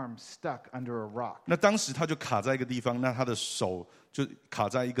his arm stuck under a rock. 那当时他就卡在一个地方，那他的手就卡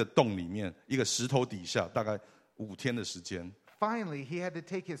在一个洞里面，一个石头底下，大概5天的时间。 Finally, he had to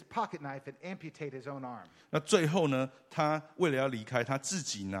take his pocket knife and amputate his own arm. 那最后呢，他为了要离开，他自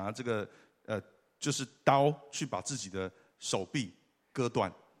己拿这个就是刀去把自己的手臂割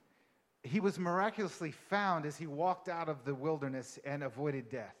断。 He was miraculously found as he walked out of the wilderness and avoided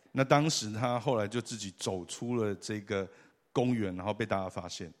death. 那当时他后来就自己走出了这个公园，然后被大家发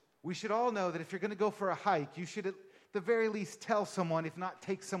现。 We should all know that if you're going to go for a hike, you should at the very least tell someone, if not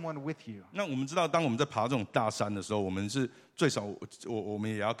take someone with you. 那我们知道，当我们在爬这种大山的时候，我们是最少我们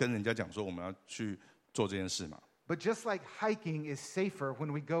也要跟人家讲说，我们要去做这件事嘛。 But just like hiking is safer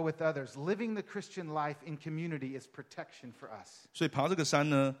when we go with others, living the Christian life in community is protection for us. 所以爬这个山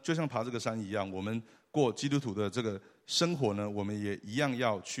呢，就像爬这个山一样，我们过基督徒的这个生活呢，我们也一样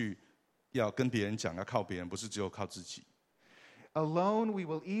要跟别人讲，要靠别人，不是只有靠自己。 Alone, we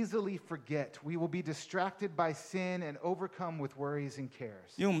will easily forget. We will be distracted by sin and overcome with worries and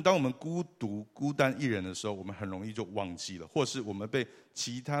cares. 因为当我们孤独、孤单一人的时候，我们很容易就忘记了，或是我们被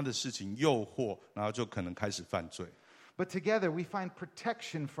其他的事情诱惑，然后就可能开始犯罪。 But together, we find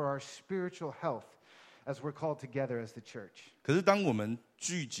protection for our spiritual health as we're called together as the church. 可是当我们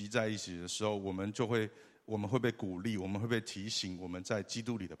聚集在一起的时候，我们会被鼓励，我们会被提醒，我们在基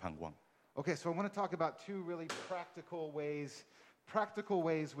督里的盼望。 Okay, so I want to talk about two really practical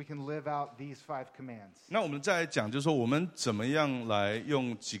ways we can live out these 5 commands. 那我们再来讲，就是说我们怎么样来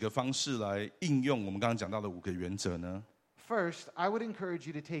用几个方式来应用我们刚刚讲到的5个原则呢？ First, I would encourage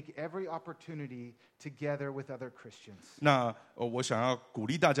you to take every opportunity together with other Christians. 那我想要鼓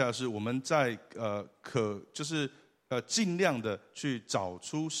励大家的是，我们在尽量的去找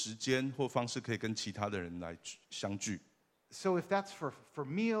出时间或方式，可以跟其他的人来相聚。 So if that's for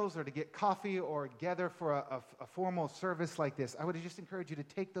meals or to get coffee or gather for a formal service like this, I would just encourage you to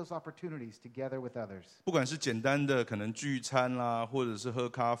take those opportunities together with others. 不管是简单的可能聚餐啦，或者是喝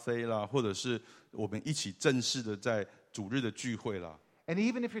咖啡啦，或者是我们一起正式的在主日的聚会啦。 And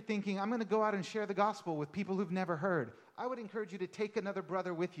even if you're thinking, I'm going to go out and share the gospel with people who've never heard, I would encourage you to take another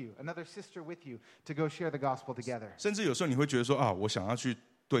brother with you, another sister with you, to go share the gospel together. 甚至有时候你会觉得说啊，我想要去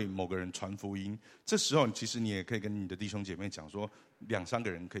对某个人传福音，这时候其实你也可以跟你的弟兄姐妹讲说，2、3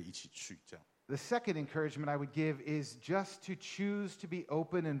个人可以一起去这样。 The second encouragement I would give is just to choose to be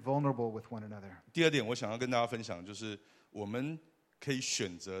open and vulnerable with one another. 第2点，我想要跟大家分享，就是我们可以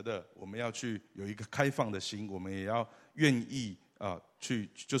选择的，我们要去有一个开放的心，我们也要愿意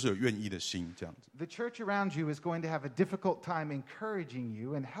就是有愿意的心这样子。 The church around you is going to have a difficult time encouraging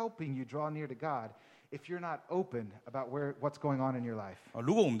you and helping you draw near to God if you're not open about what's going on in your life.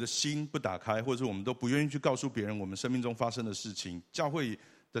 如果我们的心不打开，或者是我们都不愿意去告诉别人我们生命中发生的事情，教会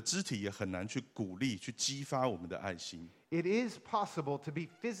的肢体也很难去鼓励、去激发我们的爱心。 It is possible to be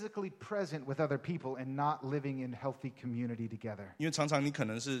physically present with other people and not living in healthy community together. 因为常常你可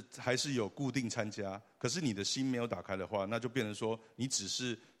能还是有固定参加，可是你的心没有打开的话，那就变成说你只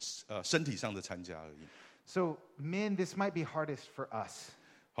是身体上的参加而已。So, men, this might be hardest for us.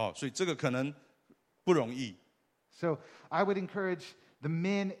 好，所以这个可能不容易。 So, I would encourage the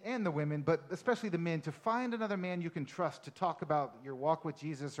men and the women, but especially the men, to find another man you can trust to talk about your walk with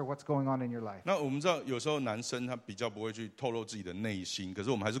Jesus or what's going on in your life. 那我们知道，有时候男生他比较不会去透露自己的内心，可是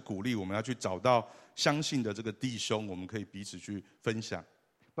我们还是鼓励我们要去找到相信的这个弟兄，我们可以彼此去分享。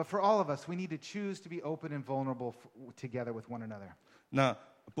 But for all of us, we need to choose to be open and vulnerable together with one another. 那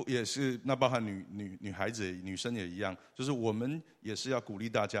不也是那包含女孩子、女生也一样，就是我们也是要鼓励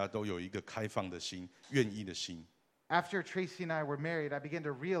大家都有一个开放的心、愿意的心。 After Tracy and I were married, I began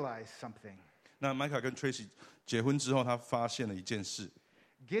to realize something. 那麦卡跟 Tracy 结婚之后，他发现了一件事。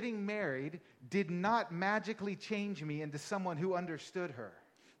 Getting married did not magically change me into someone who understood her.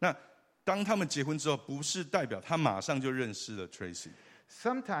 那当他们结婚之后，不是代表他马上就认识了 Tracy。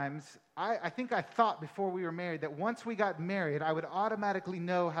 Sometimes, I think I thought before we were married that once we got married, I would automatically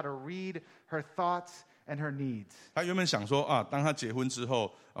know how to read her thoughts and her needs. 他原本想说啊，当他结婚之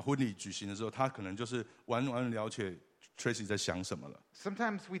后，婚礼举行的时候，他可能就是完了解 Tracy 在想什么了。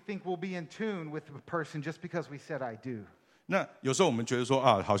 Sometimes we think we'll be in tune with a person just because we said I do. 那有时候我们觉得说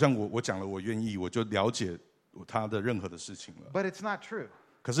啊，好像我讲了我愿意，我就了解他的任何的事情了。 But it's not true.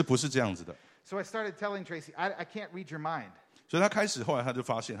 可是不是这样子的。 So I started telling Tracy, I can't read your mind. 所以他开始后来他就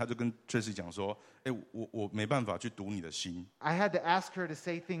发现，他就跟 Tracy 讲说，哎，我没办法去读你的心。 I had to ask her to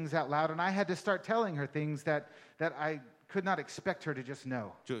say things out loud, and I had to start telling her things that I could not expect her to just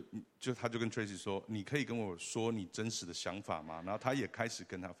know. 他就跟 Tracy 说，你可以跟我说你真实的想法吗？然后他也开始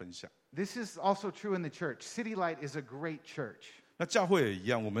跟他分享。 This is also true in the church. City Light is a great church. 那教会也一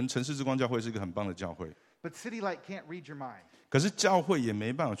样，我们城市之光教会是一个很棒的教会。 But City Light can't read your mind. 可是教会也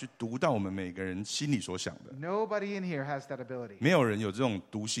没办法去读到我们每个人心里所想的， Nobody in here has that ability. 没有人有这种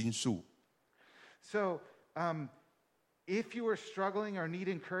读心术。 So, if you are struggling or need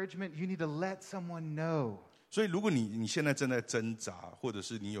encouragement, you need to let someone know. 所以如果你现在正在挣扎，或者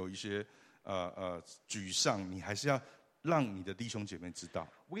是你有一些沮丧，你还是要让你的弟兄姐妹知道。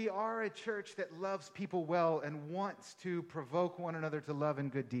 We are a church that loves people well and wants to provoke one another to love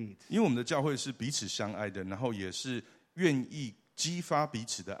and good deeds. 因为我们的教会是彼此相爱的，然后也是愿意激发彼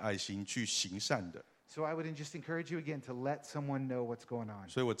此的爱心去行善的。 So I would just encourage you again to let someone know what's going on.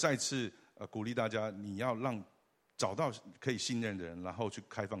 所以我再次鼓励大家，你要找到可以信任的人，然后去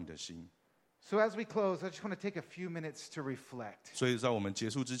开放你的心。 So as we close, I just want to take a few minutes to reflect. 所以在我们结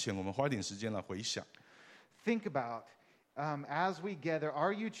束之前，我们花一点时间来回想。 Think about, as we gather,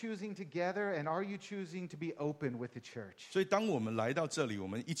 are you choosing to gather and are you choosing to be open with the church? 所以当我们来到这里，我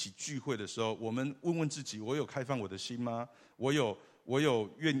们一起聚会的时候，我们问问自己：我有开放我的心吗？我有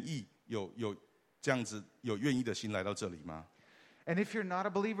愿意有这样子有愿意的心来到这里吗？ And if you're not a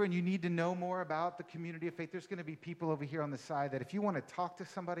believer and you need to know more about the community of faith, there's going to be people over here on the side that if you want to talk to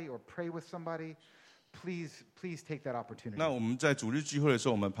somebody or pray with somebody, please take that opportunity. 那我们在主日聚会的时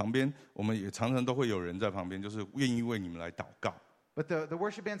候，我们也常常都会有人在旁边，就是愿意为你们来祷告。 But the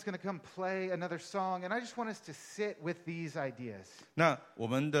worship band's going to come play another song, and I just want us to sit with these ideas. 那我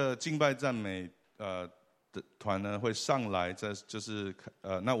们的敬拜赞美的团呢会上来，就是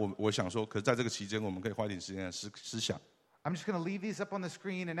那我想说，可是在这个期间，我们可以花一点时间来思想。 I'm just going to leave these up on the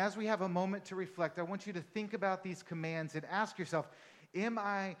screen, and as we have a moment to reflect, I want you to think about these commands and ask yourself, am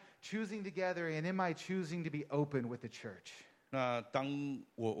I choosing to gather and am I choosing to be open with the church? 那当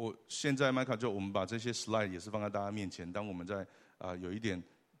我现在麦卡就我们把这些 slide 也是放在大家面前，当我们在有一点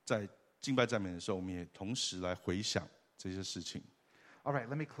在敬拜赞美的时候，我们也同时来回想这些事情。 All right,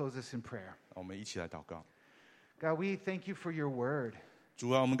 let me close this in prayer. 我们一起来祷告。 God, we thank you for your word.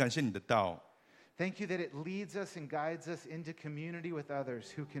 主啊，我们感谢你的道。 Thank you that it leads us and guides us into community with others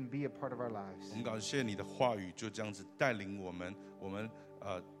who can be a part of our lives. 我们感谢你的话语，就这样子带领我们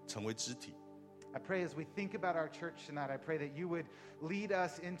成为肢体。 I pray as we think about our church tonight, I pray that you would lead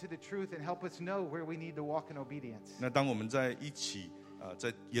us into the truth and help us know where we need to walk in obedience. 那当我们在一起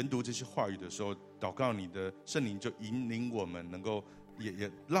在研读这些话语的时候，祷告你的圣灵就引领我们，能够也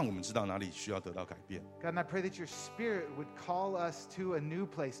让我们知道哪里需要得到改变。 God, and I pray that your spirit would call us to a new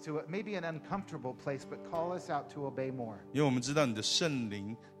place, to maybe an uncomfortable place, but call us out to obey more. 因为我们知道你的圣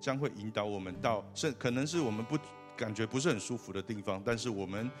灵将会引导我们到可能是我们感觉不是很舒服的地方，但是我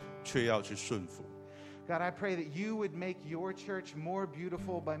们却要去顺服。 God, I pray that you would make your church more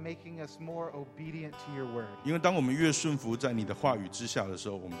beautiful by making us more obedient to your word. 因为当我们越顺服在你的话语之下的时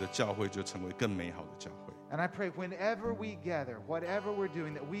候，我们的教会就成为更美好的教会。 And I pray whenever we gather, whatever we're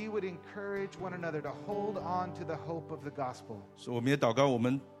doing, that we would encourage one another to hold on to the hope of the gospel. 所以我们也祷告，我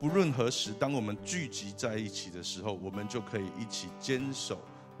们不论何时，当我们聚集在一起的时候，我们就可以一起坚守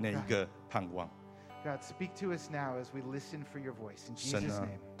那一个盼望。God, speak to us now as we listen for your voice. In 神 Jesus' 啊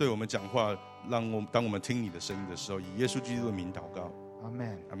name, 对我们讲话，当我们听你的声音的时候，以耶稣基督的名祷告，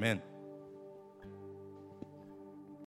 amen. 阿门。